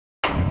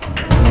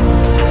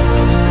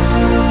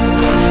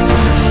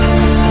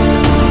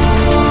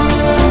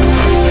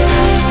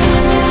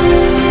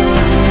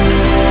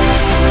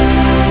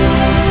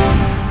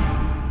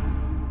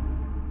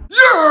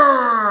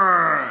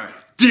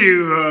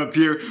Duhop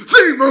here,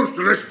 the most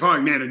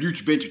electrifying man in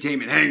YouTube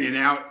entertainment, hanging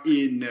out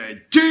in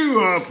the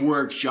Duhop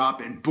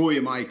workshop, and boy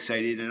am I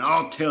excited, and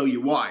I'll tell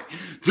you why.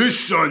 This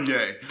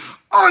Sunday,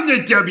 on the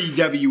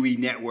WWE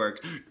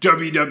Network,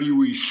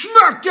 WWE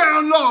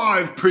SmackDown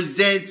Live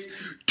presents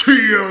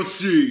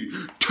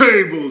TLC,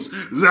 Tables,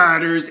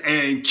 Ladders,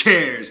 and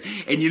Chairs.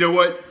 And you know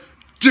what?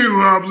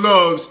 Duhop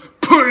loves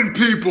putting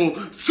people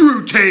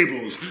through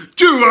tables.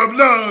 Duhop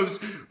loves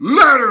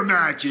ladder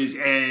matches,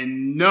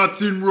 and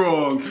nothing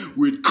wrong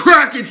with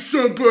cracking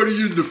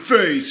somebody in the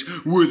face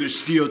with a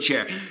steel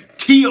chair.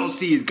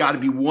 TLC has got to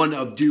be one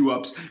of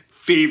Duhop's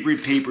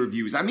favorite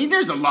pay-per-views. I mean,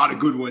 there's a lot of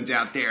good ones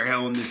out there,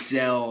 Hell in the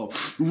Cell,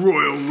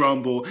 Royal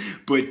Rumble,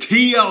 but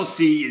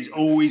TLC is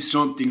always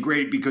something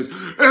great because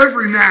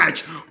every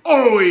match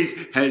always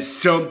has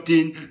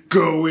something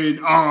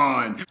going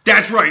on.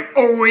 That's right,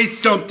 always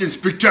something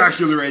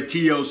spectacular at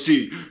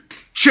TLC.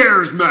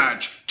 Chairs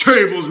match,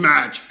 tables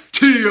match,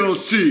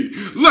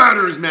 TLC,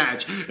 ladders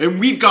match, and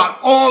we've got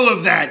all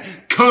of that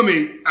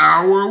coming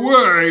our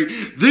way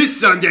this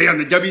Sunday on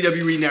the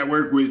WWE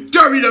Network with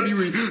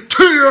WWE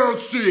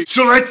TLC.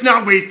 So let's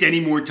not waste any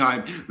more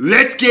time.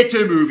 Let's get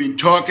to moving,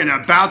 talking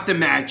about the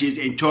matches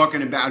and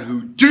talking about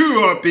who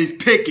Duhop is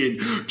picking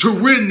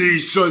to win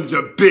these sons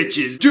of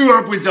bitches.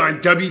 Duhop was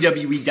on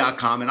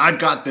WWE.com, and I've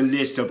got the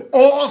list of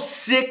all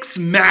 6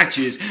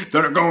 matches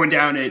that are going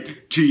down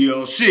at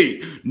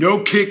TLC.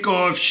 No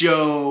kickoff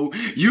show.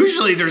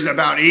 Usually there's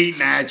about 8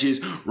 matches.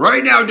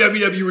 Right now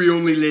WWE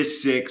only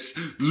lists 6.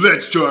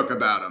 Let's talk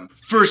about them.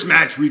 First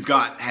match we've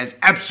got has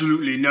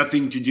absolutely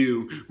nothing to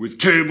do with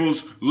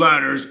tables,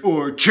 ladders,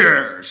 or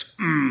chairs.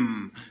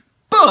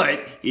 But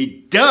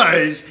it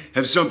does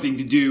have something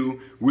to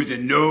do with a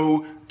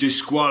no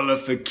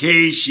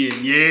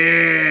disqualification.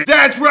 Yeah,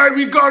 that's right,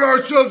 we've got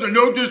ourselves a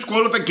no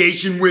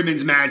disqualification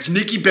women's match.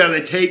 Nikki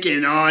Bella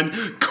taking on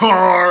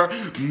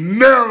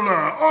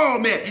Carmella. Oh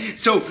man,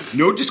 so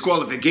no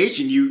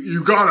disqualification.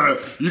 You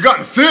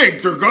gotta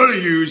think they're gonna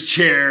use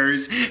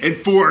chairs and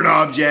foreign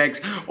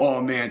objects. Oh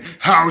man,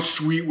 how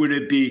sweet would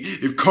it be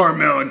if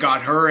Carmella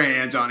got her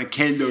hands on a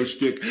kendo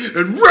stick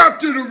and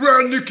wrapped it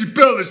around Nikki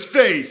Bella's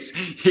face?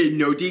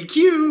 No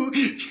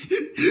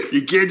DQ.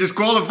 You can't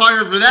disqualify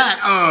her for that.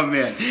 Oh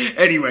man.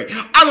 Anyway,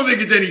 I don't think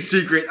it's any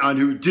secret on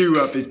who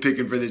Duhop is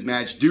picking for this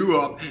match.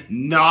 Duhop,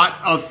 not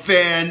a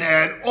fan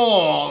at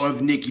all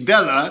of Nikki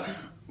Bella,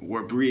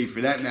 or Brie for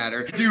that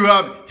matter.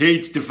 Duhop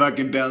hates the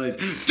fucking Bellas.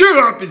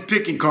 Duhop is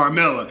picking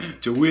Carmella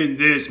to win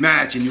this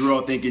match, and you're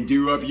all thinking,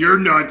 Duhop, you're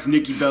nuts,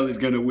 Nikki Bella's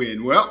gonna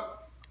win. Well,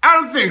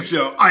 I don't think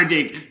so. I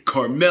think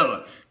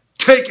Carmella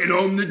taking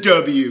home the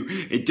W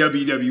at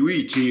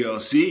WWE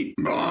TLC.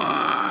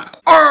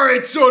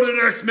 Alright, so the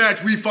next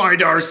match we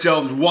find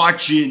ourselves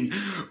watching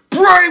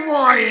Bray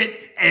Wyatt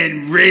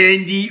and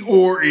Randy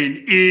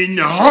Orton in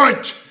the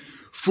hunt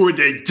for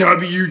the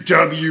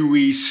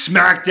WWE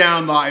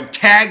SmackDown Live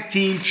Tag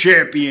Team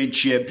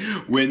Championship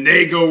when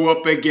they go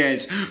up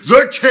against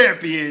the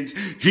champions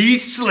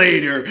Heath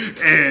Slater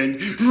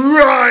and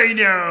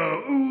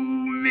Rhino.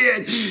 Ooh,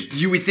 man,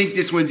 you would think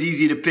this one's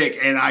easy to pick,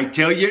 and I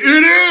tell you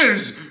it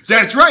is.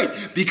 That's right,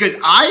 because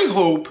I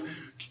hope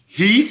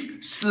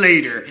Heath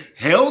Slater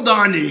held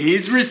on to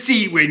his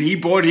receipt when he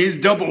bought his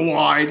double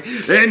wide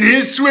and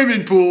his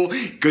swimming pool,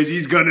 because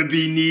he's going to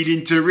be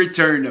needing to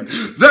return them.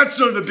 That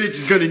son of a bitch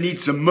is going to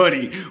need some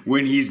money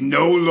when he's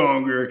no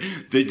longer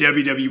the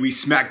WWE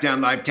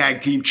SmackDown Live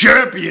Tag Team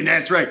Champion.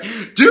 That's right.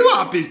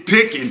 Duhop is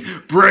picking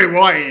Bray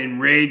Wyatt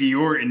and Randy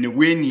Orton to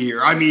win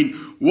here. I mean,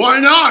 why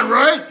not,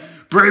 right?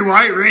 Bray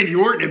Wyatt and Randy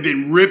Orton have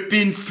been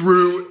ripping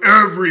through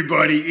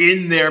everybody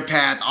in their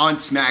path on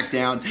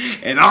SmackDown,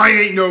 and I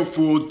ain't no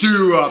fool.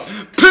 Duhop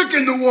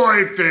picking the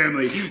Wyatt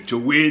family to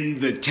win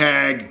the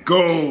tag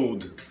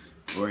gold.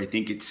 Or I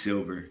think it's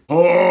silver.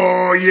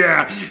 Oh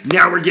yeah,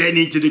 now we're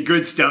getting into the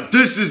good stuff.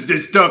 This is the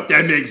stuff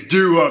that makes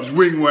Duhop's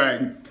wing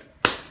wag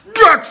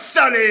rock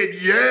solid,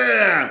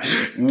 yeah!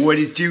 What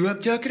is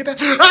Duhop talking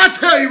about? I'll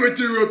tell you what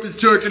Duhop is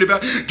talking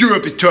about.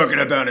 Duhop is talking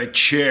about a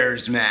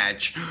chairs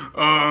match.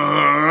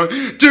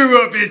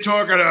 Duhop is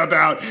talking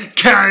about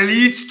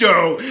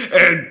Kalisto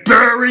and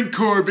Baron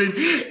Corbin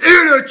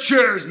in a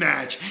chairs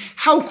match.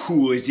 How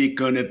cool is it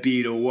gonna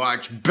be to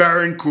watch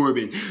Baron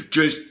Corbin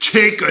just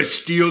take a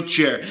steel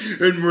chair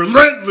and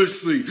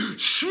relentlessly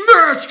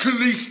smash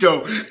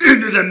Kalisto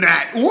into the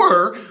mat?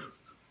 Or,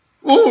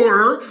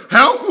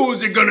 how cool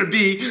is it gonna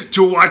be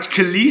to watch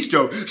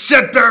Kalisto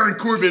set Baron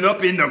Corbin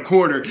up in the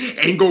corner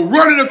and go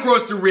running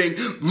across the ring,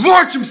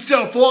 launch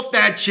himself off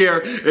that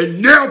chair,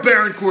 and nail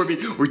Baron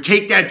Corbin, or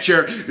take that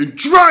chair and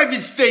drive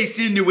his face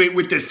into it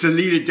with the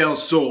Salida del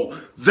Sol?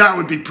 That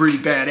would be pretty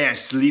badass.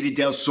 Salida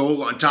del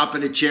Sol on top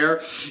of the chair.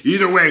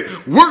 Either way,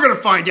 we're gonna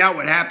find out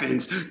what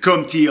happens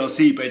come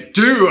TLC, but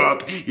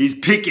Duhop is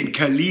picking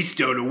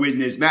Kalisto to win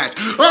this match.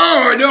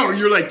 Oh, I know,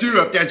 you're like,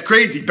 Duhop, that's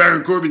crazy.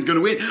 Baron Corbin's gonna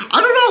win.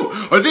 I don't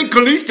know. I think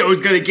Kalisto is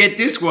gonna get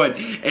this one,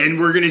 and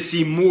we're gonna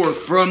see more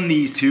from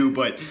these two,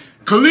 but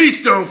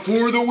Kalisto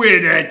for the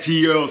win at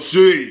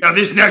TLC. Now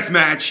this next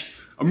match,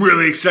 I'm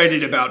really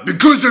excited about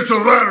because it's a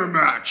ladder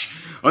match.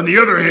 On the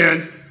other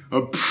hand,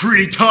 I'm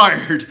pretty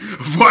tired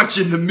of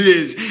watching The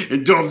Miz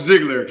and Dolph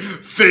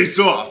Ziggler face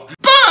off.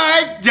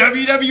 But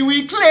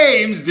WWE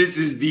claims this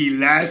is the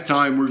last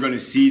time we're going to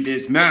see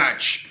this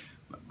match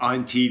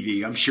on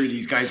TV. I'm sure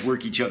these guys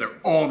work each other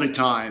all the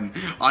time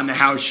on the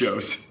house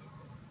shows.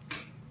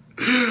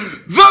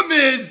 The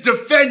Miz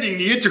defending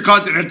the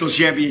Intercontinental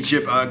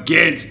Championship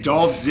against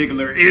Dolph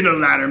Ziggler in a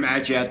ladder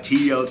match at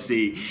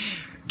TLC.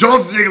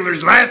 Dolph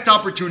Ziggler's last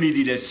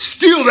opportunity to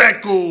steal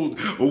that gold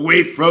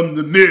away from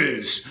The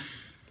Miz.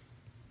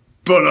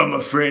 But I'm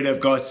afraid I've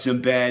got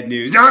some bad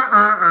news.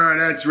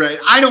 That's right.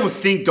 I don't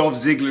think Dolph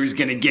Ziggler is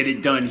going to get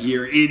it done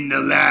here in the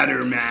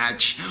ladder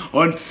match.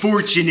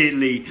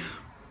 Unfortunately,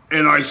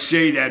 and I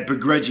say that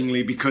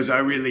begrudgingly because I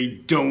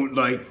really don't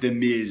like The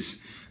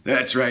Miz.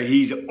 That's right,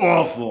 he's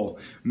awful.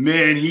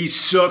 Man, he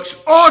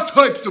sucks all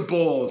types of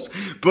balls.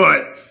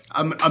 But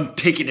I'm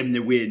picking him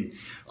to win.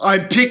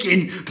 I'm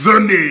picking The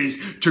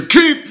Miz to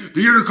keep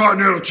the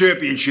Intercontinental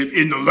Championship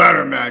in the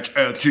ladder match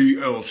at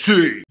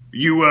TLC.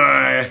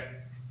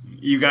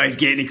 You guys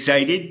getting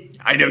excited?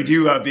 I know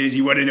Duhop is.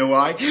 You want to know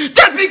why?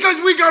 That's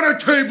because we got a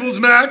tables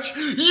match.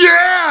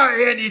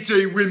 Yeah, and it's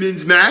a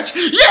women's match.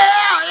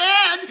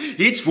 Yeah, and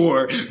it's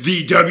for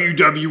the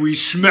WWE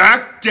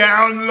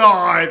SmackDown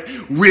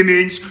Live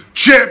Women's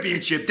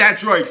Championship.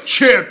 That's right,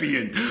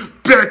 champion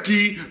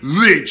Becky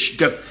Lynch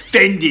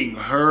defending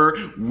her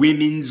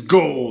women's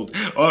gold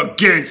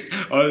against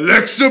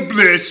Alexa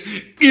Bliss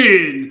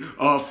in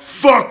a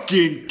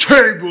fucking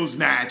tables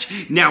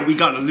match. Now, we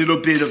got a little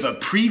bit of a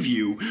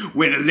preview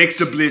when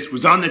Alexa Bliss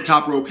was on the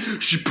top rope.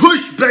 She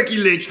pushed Becky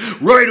Lynch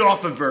right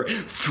off of her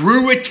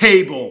through a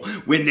table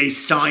when they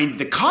signed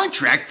the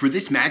contract for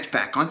this match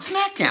back on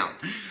SmackDown.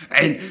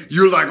 And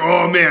you're like,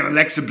 oh man,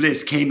 Alexa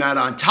Bliss came out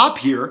on top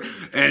here,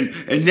 and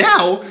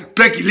now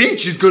Becky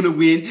Lynch is gonna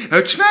win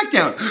at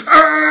SmackDown.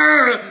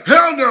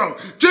 Hell no!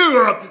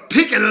 Duhop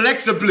picking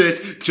Alexa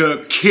Bliss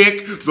to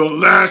kick the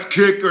last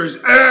kicker's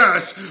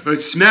ass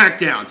at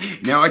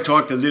SmackDown. Now I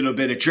talked a little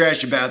bit of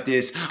trash about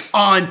this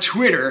on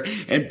Twitter,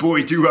 and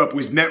boy, Duhop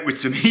was met with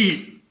some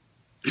heat.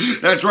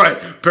 That's right.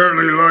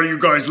 Apparently a lot of you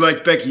guys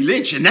like Becky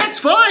Lynch, and that's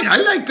fine. I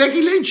like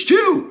Becky Lynch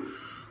too.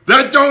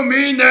 That don't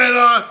mean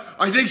that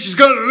I think she's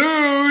gonna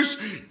lose.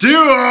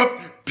 Duhop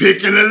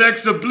picking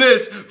Alexa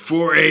Bliss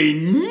for a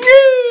new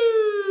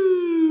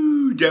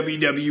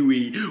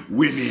WWE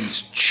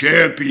Women's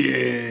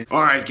Champion.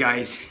 Alright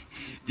guys,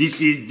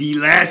 this is the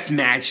last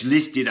match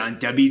listed on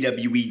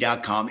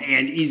WWE.com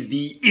and is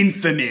the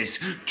infamous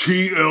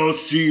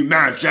TLC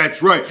match.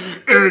 That's right,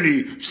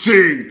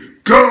 anything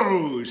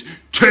goes.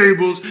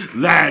 Tables,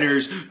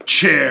 ladders,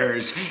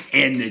 chairs,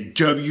 and the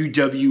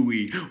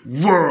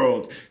WWE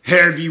World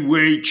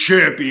Heavyweight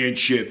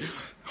Championship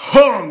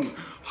hung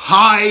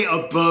high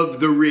above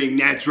the ring.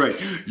 That's right.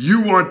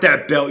 You want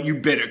that belt, you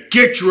better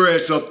get your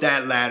ass up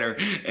that ladder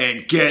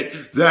and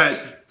get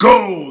that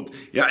gold.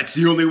 Yeah, it's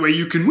the only way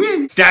you can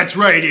win. That's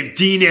right, if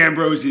Dean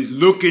Ambrose is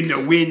looking to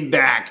win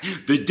back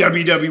the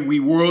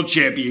WWE World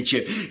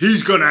Championship,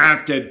 he's gonna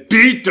have to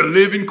beat the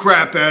living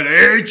crap out of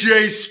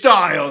AJ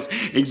Styles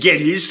and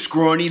get his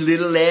scrawny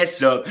little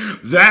ass up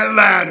that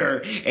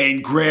ladder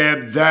and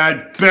grab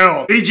that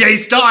belt. AJ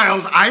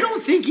Styles, I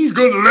don't think he's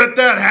gonna let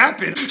that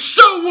happen.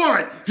 So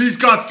what? He's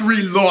got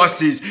 3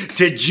 losses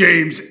to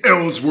James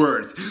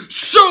Ellsworth.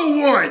 So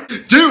what?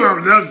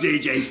 Dude loves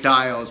AJ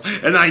Styles,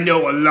 and I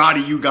know a lot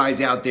of you guys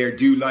out there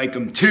do like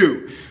him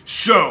too.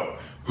 So,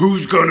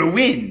 who's gonna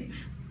win?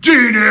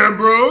 Dean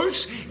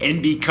Ambrose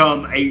and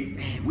become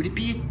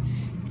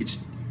it's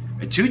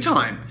a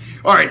 2-time.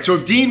 Alright, so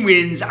if Dean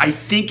wins, I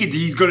think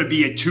he's gonna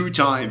be a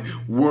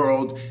 2-time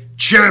world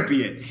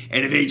champion.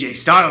 And if AJ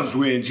Styles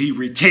wins, he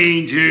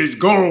retains his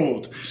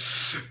gold.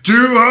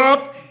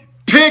 Duhop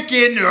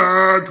picking,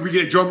 can we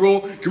get a drum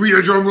roll? Can we get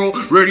a drum roll?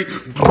 Ready?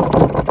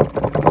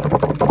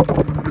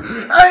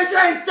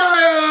 AJ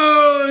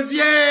Styles!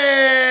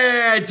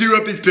 Yeah!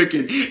 Duhop is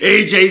picking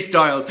AJ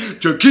Styles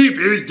to keep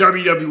his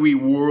WWE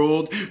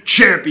World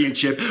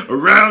Championship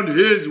around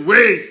his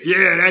waist.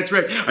 Yeah, that's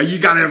right. You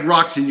gotta have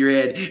rocks in your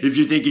head if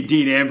you're thinking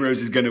Dean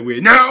Ambrose is gonna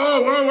win.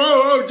 Now,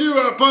 whoa,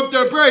 Duhop, pump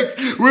the brakes.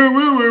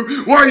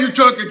 Woo. Why are you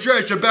talking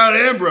trash about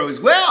Ambrose?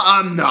 Well,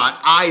 I'm not.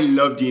 I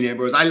love Dean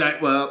Ambrose.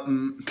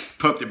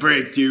 Pump the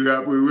brakes,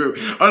 Duhop. Woo.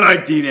 I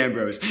like Dean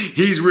Ambrose.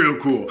 He's real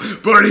cool.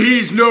 But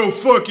he's no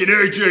fucking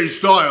AJ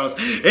Styles.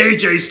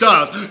 AJ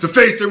Styles, the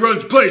face that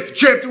runs the place, the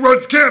champ that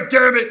runs the camp,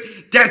 damn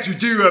it. That's who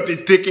Duhop is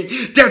picking.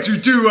 That's who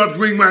Duhop's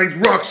wingman's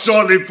rock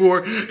solid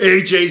for.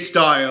 AJ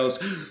Styles,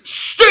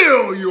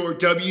 still your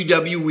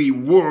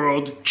WWE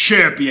World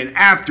Champion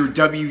after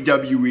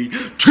WWE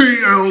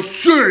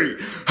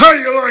TLC. How do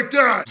you like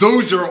that?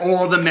 Those are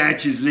all the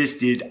matches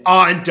listed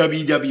on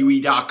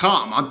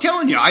WWE.com. I'm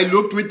telling you, I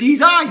looked with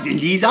these eyes, and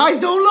these eyes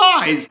don't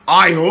lie.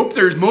 I hope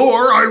there's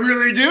more. I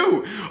really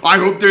do. I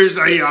hope there's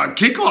a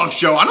kickoff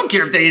show. I don't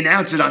care if they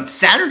announce it on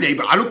Saturday,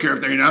 but I don't care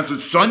if they announce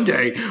it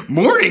Sunday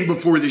morning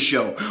before the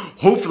show.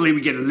 Hopefully we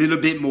get a little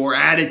bit more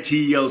out of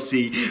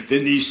TLC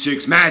than these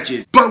 6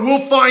 matches. But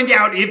we'll find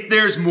out if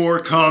there's more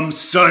come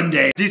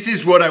Sunday. This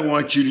is what I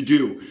want you to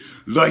do.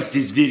 Like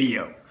this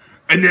video.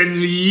 And then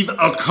leave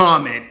a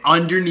comment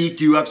underneath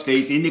Duhop's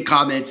face in the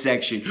comment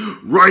section.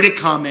 Write a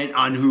comment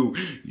on who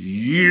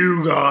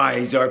you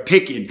guys are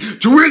picking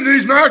to win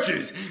these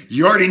matches.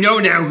 You already know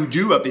now who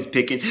Duhop is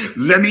picking.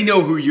 Let me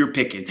know who you're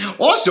picking.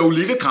 Also,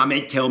 leave a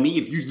comment. Tell me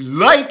if you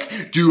like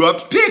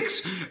Duhop's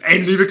picks.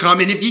 And leave a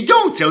comment if you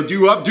don't. Tell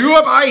Duhop,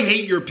 I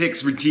hate your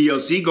picks for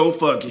TLC. Go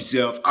fuck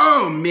yourself.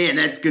 Oh man,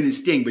 that's gonna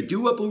sting. But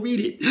Duhop will read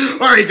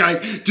it. Alright guys,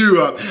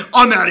 Duhop,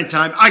 I'm out of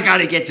time. I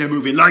gotta get to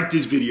moving. Like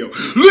this video.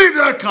 Leave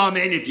that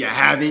comment if you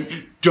haven't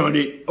done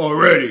it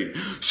already.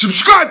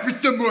 Subscribe for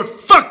some more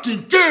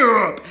fucking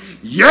Duhop.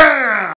 Yeah!